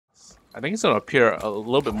I think it's gonna appear a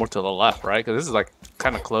little bit more to the left, right? Because this is like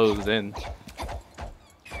kind of closed in.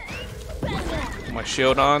 Put my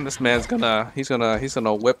shield on. This man's he's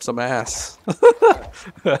gonna whip some ass.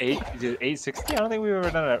 860? I don't think we've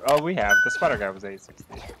ever done it. Oh, we have. The spider guy was 860.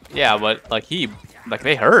 Yeah, but like they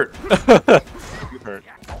hurt. You hurt.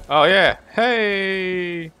 Oh yeah.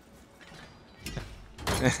 Hey.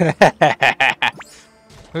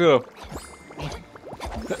 Look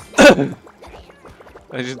at him.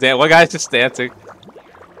 One guy's just dancing.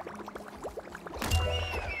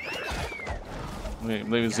 Let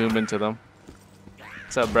me zoom into them.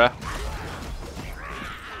 What's up, bruh?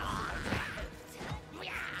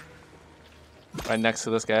 Right next to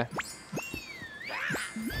this guy.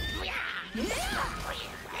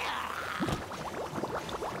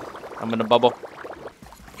 I'm in a bubble.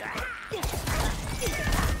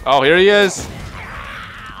 Oh, here he is.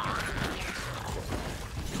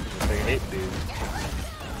 They hate dude.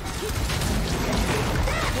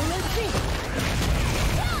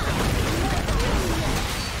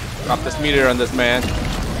 Drop this meteor on this man.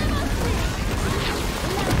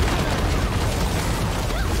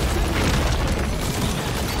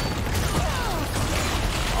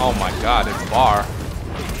 Oh my god, it's Bar.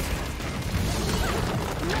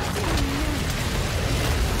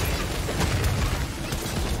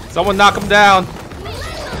 Someone knock him down.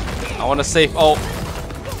 I want a safe ult.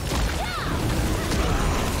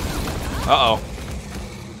 Uh-oh.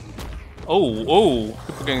 Oh,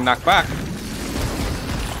 people getting knocked back.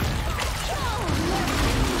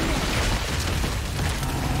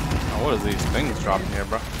 Oh, what is these things dropping here,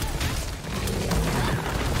 bro?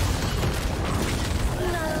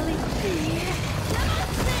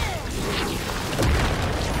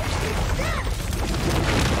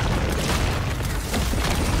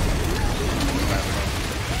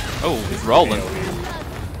 Oh, he's rolling.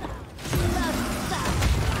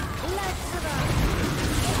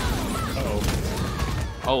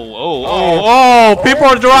 Oh, people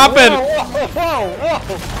are dropping! Whoa!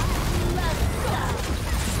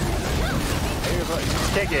 You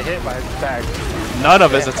just can't get hit by his attack. None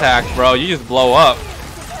of his attacks, bro. You just blow up.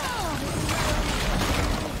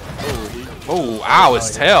 Oh, ow,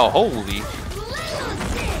 his tail. Holy.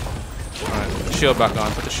 Alright, put the shield back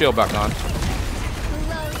on. Put the shield back on.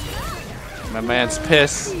 My man's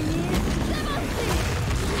pissed.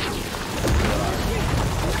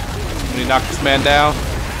 Can you knock this man down?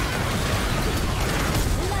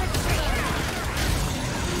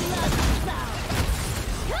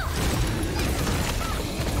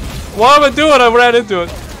 What am I doing? I ran into it.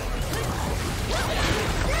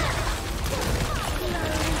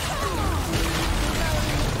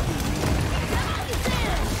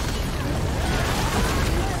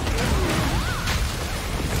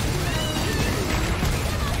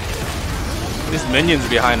 These minions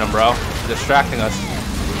behind him, bro. Distracting us.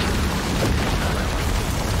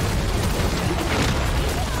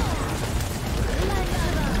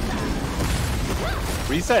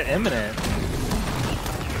 Reset imminent.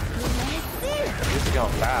 This is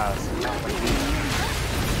going fast.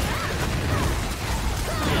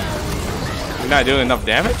 You're not doing enough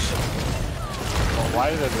damage? Well, why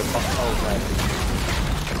did it? Oh, right.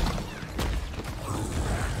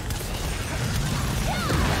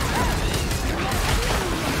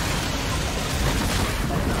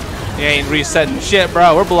 He ain't resetting shit,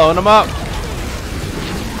 bro. We're blowing him up.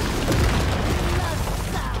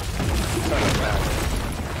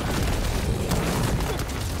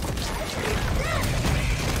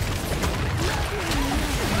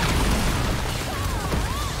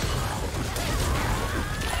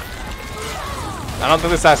 I don't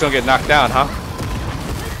think this guy's gonna get knocked down, huh? I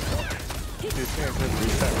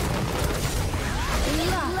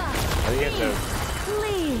think it's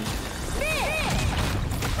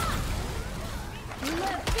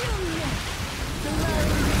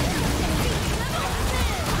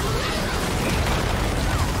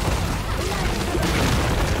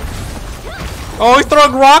Oh, he's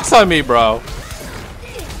throwing rocks on me, bro.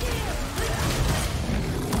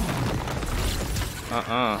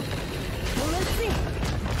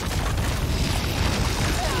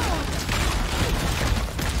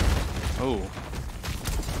 Oh.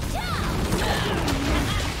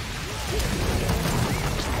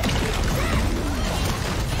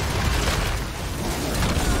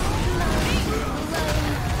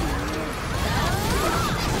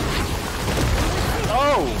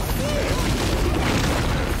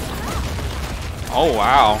 Oh,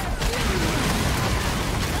 wow.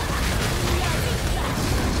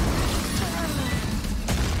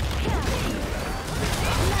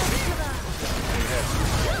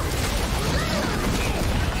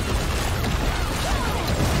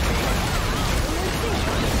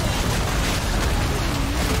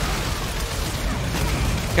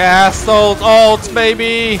 Cast those ults,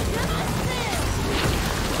 baby.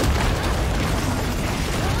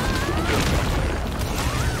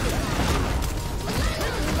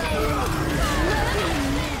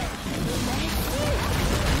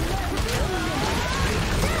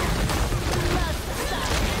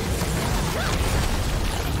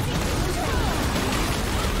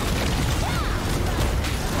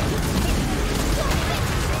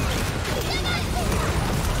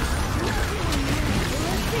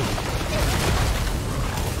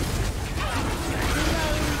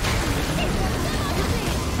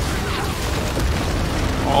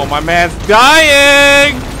 Oh, my man's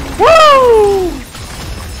dying! Woo!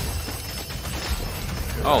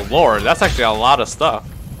 Oh lord, that's actually a lot of stuff.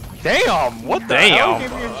 Damn! What the hell?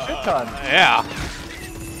 Gave me a shit ton. Yeah.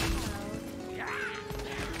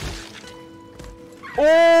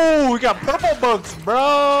 Oh, we got purple books,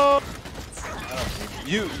 bro.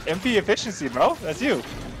 You MP efficiency, bro. That's you.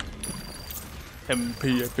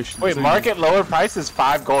 MP efficiency. Wait, market lower price is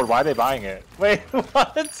 5 gold. Why are they buying it? Wait,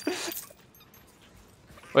 what?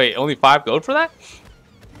 Wait, only 5 gold for that?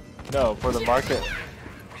 No, for the market.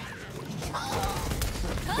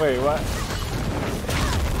 Wait, what?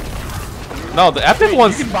 No, the epic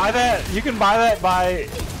ones. You can buy that. You can buy that by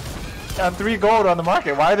 3 gold on the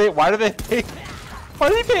market. Why do they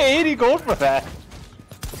pay 80 gold for that?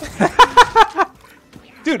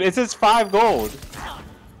 Dude, it says 5 gold.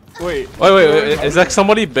 Wait, is that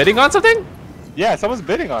somebody bidding on something? Yeah, someone's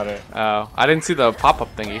bidding on it. Oh, I didn't see the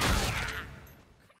pop-up thingy.